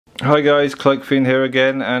Hi guys, Cloakfiend here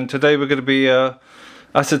again, and today we're going to be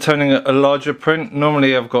acetoning a larger print.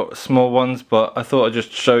 Normally I've got small ones, but I thought I'd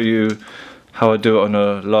just show you how I do it on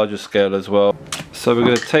a larger scale as well. So we're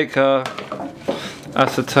going to take our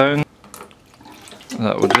acetone.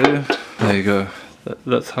 That will do. There you go.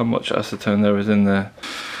 That's how much acetone there is in there.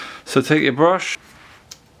 So take your brush,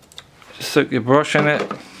 just soak your brush in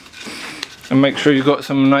it, and make sure you've got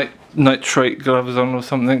some nitrate gloves on or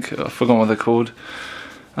something. I forgot what they're called.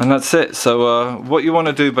 And that's it. So what you want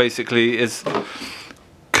to do basically is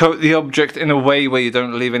coat the object in a way where you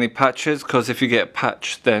don't leave any patches, because if you get a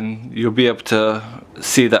patch then you'll be able to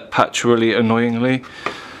see that patch really annoyingly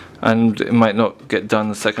and it might not get done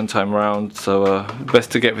the second time around, so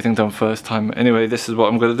best to get everything done first time. Anyway, this is what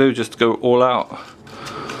I'm going to do, just go all out.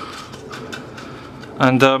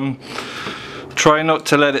 And try not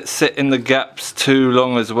to let it sit in the gaps too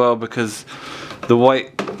long as well, because the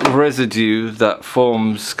white residue that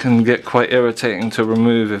forms can get quite irritating to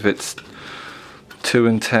remove if it's too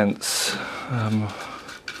intense.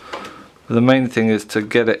 The main thing is to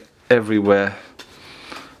get it everywhere,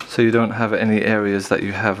 so you don't have any areas that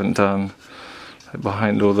you haven't done, like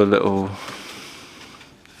behind all the little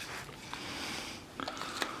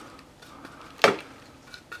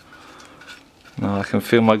now. I can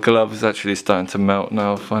feel my gloves actually starting to melt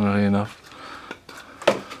now, funnily enough.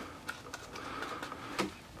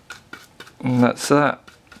 And that's that.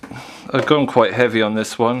 I've gone quite heavy on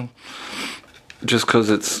this one just because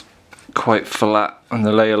it's quite flat and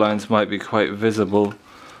the layer lines might be quite visible,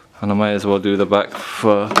 and I may as well do the back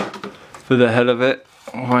for the hell of it.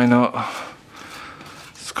 Why not?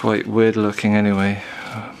 It's quite weird looking anyway.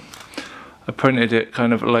 I printed it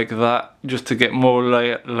kind of like that just to get more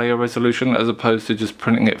layer resolution, as opposed to just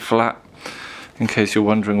printing it flat, in case you're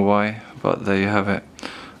wondering why, but there you have it.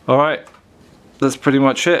 Alright, that's pretty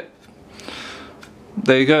much it.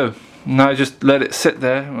 There you go. Now just let it sit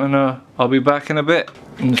there, and I'll be back in a bit.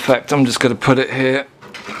 In fact, I'm just going to put it here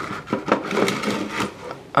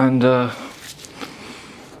and then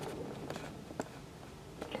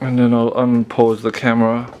I'll unpause the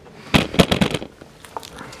camera.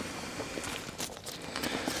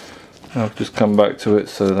 I'll just come back to it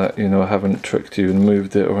so that you know I haven't tricked you and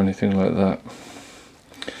moved it or anything like that.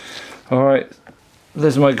 Alright,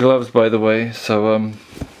 there's my gloves, by the way. So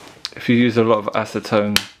if you use a lot of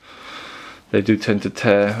acetone, they do tend to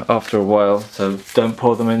tear after a while, so don't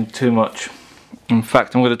pour them in too much. In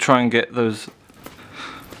fact, I'm going to try and get those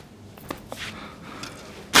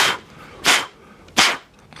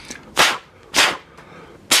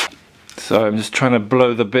so I'm just trying to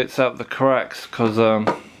blow the bits out the cracks, because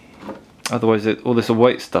otherwise all this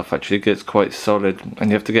white stuff actually gets quite solid and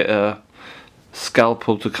you have to get a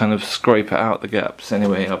scalpel to kind of scrape it out the gaps.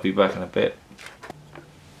 Anyway, I'll be back in a bit.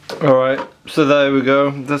 Alright, so there we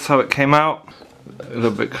go, that's how it came out. A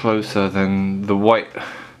little bit closer than the white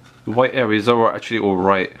areas are actually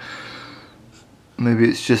alright. Maybe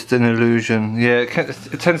it's just an illusion. Yeah,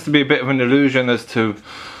 it tends to be a bit of an illusion as to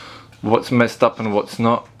what's messed up and what's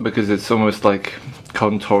not, because it's almost like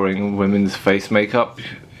contouring women's face makeup.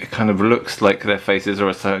 It kind of looks like their faces are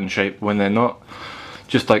a certain shape when they're not,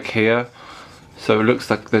 just like here. So it looks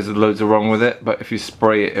like there's loads wrong with it, but if you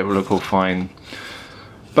spray it, it will look all fine.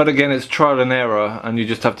 But again, it's trial and error, and you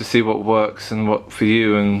just have to see what works and what for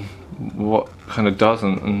you and what kind of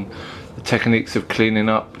doesn't. And the techniques of cleaning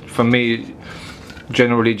up, for me,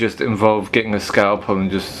 generally just involve getting a scalpel and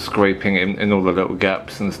just scraping in all the little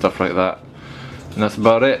gaps and stuff like that. And that's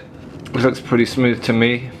about it. It looks pretty smooth to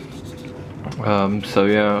me. So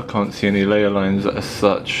yeah, I can't see any layer lines as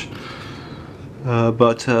such.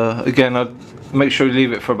 But again, I'd make sure you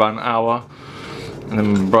leave it for about an hour, and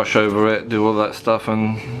then brush over it, do all that stuff,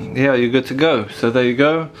 and yeah, you're good to go. So there you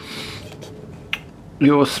go,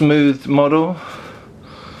 your smooth model.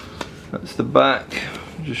 That's the back.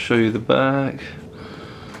 I'll just show you the back.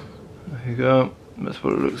 There you go, that's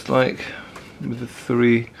what it looks like, with the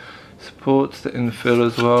 3 supports, the infill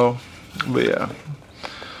as well. But yeah,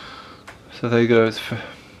 so there you go,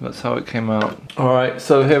 that's how it came out. Alright,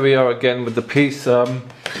 so here we are again with the piece. Yeah,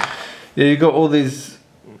 you got all these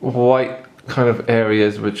white kind of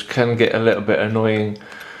areas which can get a little bit annoying.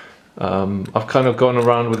 I've kind of gone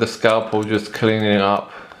around with a scalpel just cleaning it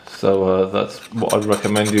up, so that's what I'd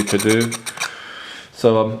recommend you to do.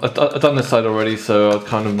 So I've done this side already, so I'm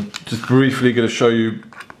kind of just briefly going to show you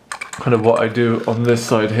kind of what I do on this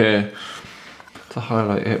side here to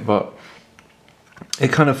highlight it. But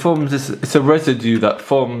it kind of forms this, it's a residue that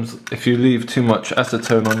forms if you leave too much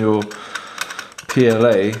acetone on your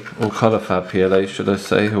PLA, or colorfabb PLA should I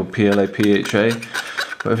say, or PLA PHA,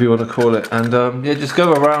 whatever you want to call it. And yeah, just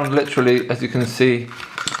go around literally, as you can see,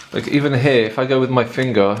 like even here, if I go with my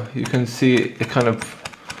finger, you can see it kind of,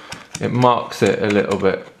 it marks it a little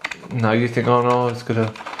bit. Now you think, oh no, it's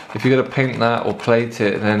gonna, if you're gonna paint that or plate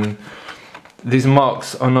it, then these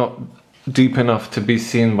marks are not deep enough to be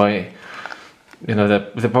seen by, you know,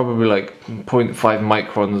 they're probably like 0.5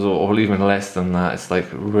 microns or even less than that. It's like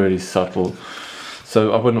really subtle.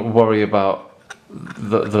 So I wouldn't worry about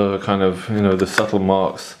the kind of, you know, the subtle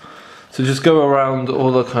marks. So just go around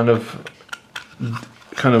all the kind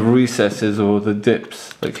of recesses or the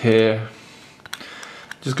dips, like here.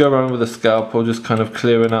 Just go around with a scalpel, just kind of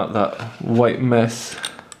clearing out that white mess.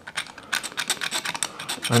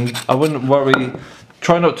 And I wouldn't worry,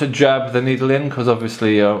 try not to jab the needle in, because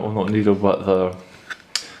obviously, or not needle but the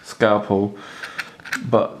scalpel,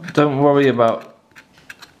 but don't worry about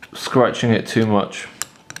scratching it too much.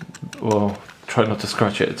 Well, try not to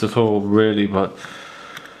scratch it at all really, but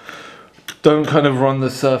don't kind of run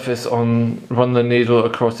the needle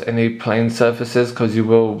across any plane surfaces, because you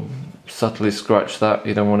will subtly scratch that.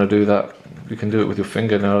 You don't want to do that. You can do it with your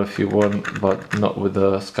fingernail if you want, but not with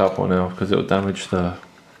the scalpel nail, because it will damage the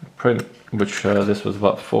print, which this was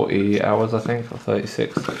about 40 hours I think, or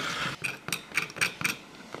 36.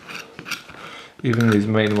 Even these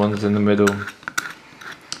main ones in the middle,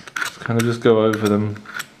 kind of just go over them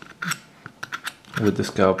with the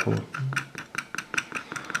scalpel.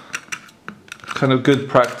 Kind of good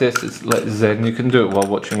practice. It's like Zen. You can do it while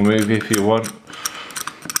watching a movie if you want.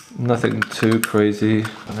 Nothing too crazy.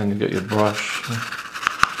 And then you get your brush.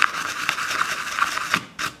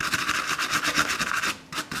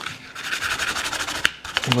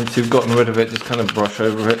 And once you've gotten rid of it, just kind of brush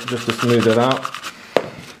over it just to smooth it out.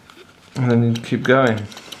 And then you keep going.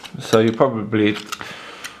 So you're probably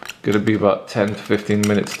going to be about 10 to 15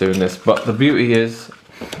 minutes doing this. But the beauty is,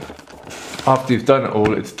 after you've done it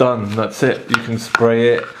all, it's done. That's it. You can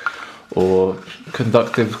spray it, or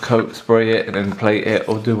conductive coat spray it and then plate it,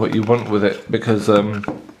 or do what you want with it, because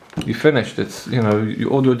you finished. It's, you know,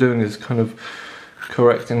 all you're doing is kind of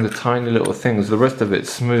correcting the tiny little things. The rest of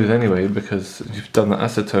it's smooth anyway, because you've done the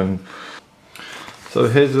acetone. So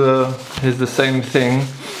here's the same thing.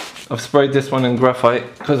 I've sprayed this one in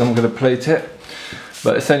graphite because I'm going to plate it,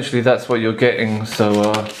 but essentially that's what you're getting.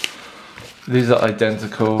 So these are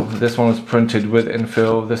identical. This one was printed with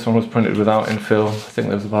infill, this one was printed without infill. I think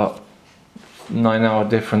there's about 9-hour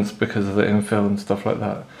difference because of the infill and stuff like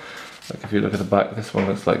that. Like if you look at the back, this one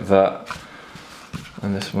looks like that,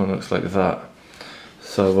 and this one looks like that.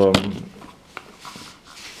 So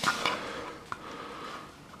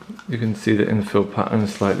you can see the infill pattern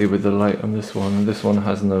slightly with the light on this one. This one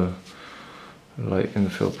has no light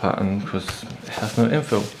infill pattern because it has no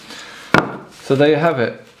infill. So there you have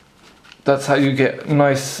it. That's how you get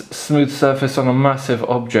nice smooth surface on a massive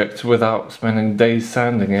object without spending days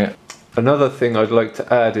sanding it. Another thing I'd like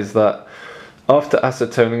to add is that after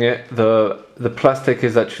acetoning it, the plastic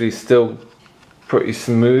is actually still pretty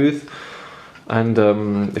smooth, and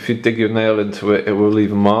if you dig your nail into it, it will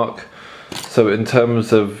leave a mark. So in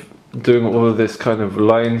terms of doing all of this kind of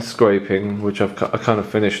line scraping, which I kind of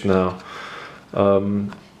finished now,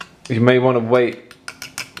 you may want to wait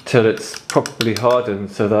till it's properly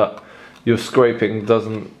hardened so that your scraping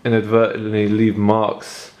doesn't inadvertently leave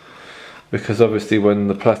marks, because obviously when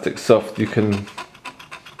the plastic's soft you can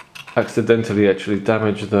accidentally actually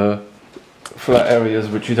damage the flat areas,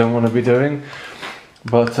 which you don't want to be doing.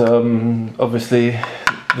 But obviously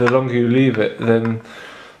the longer you leave it, then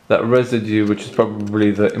that residue, which is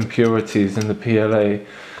probably the impurities in the PLA,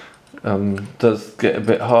 does get a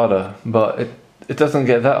bit harder. But it doesn't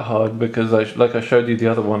get that hard, because like I showed you the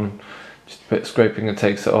other one, just a bit scraping and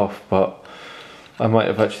takes it off. But I might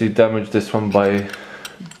have actually damaged this one by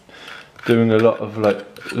doing a lot of like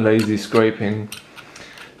lazy scraping.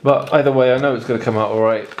 But either way, I know it's going to come out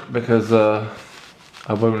alright, because I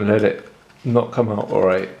won't let it not come out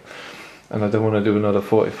alright. And I don't want to do another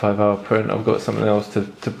 45-hour print. I've got something else to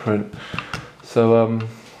print. So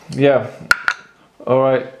yeah,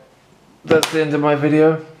 alright, that's the end of my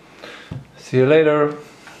video. See you later.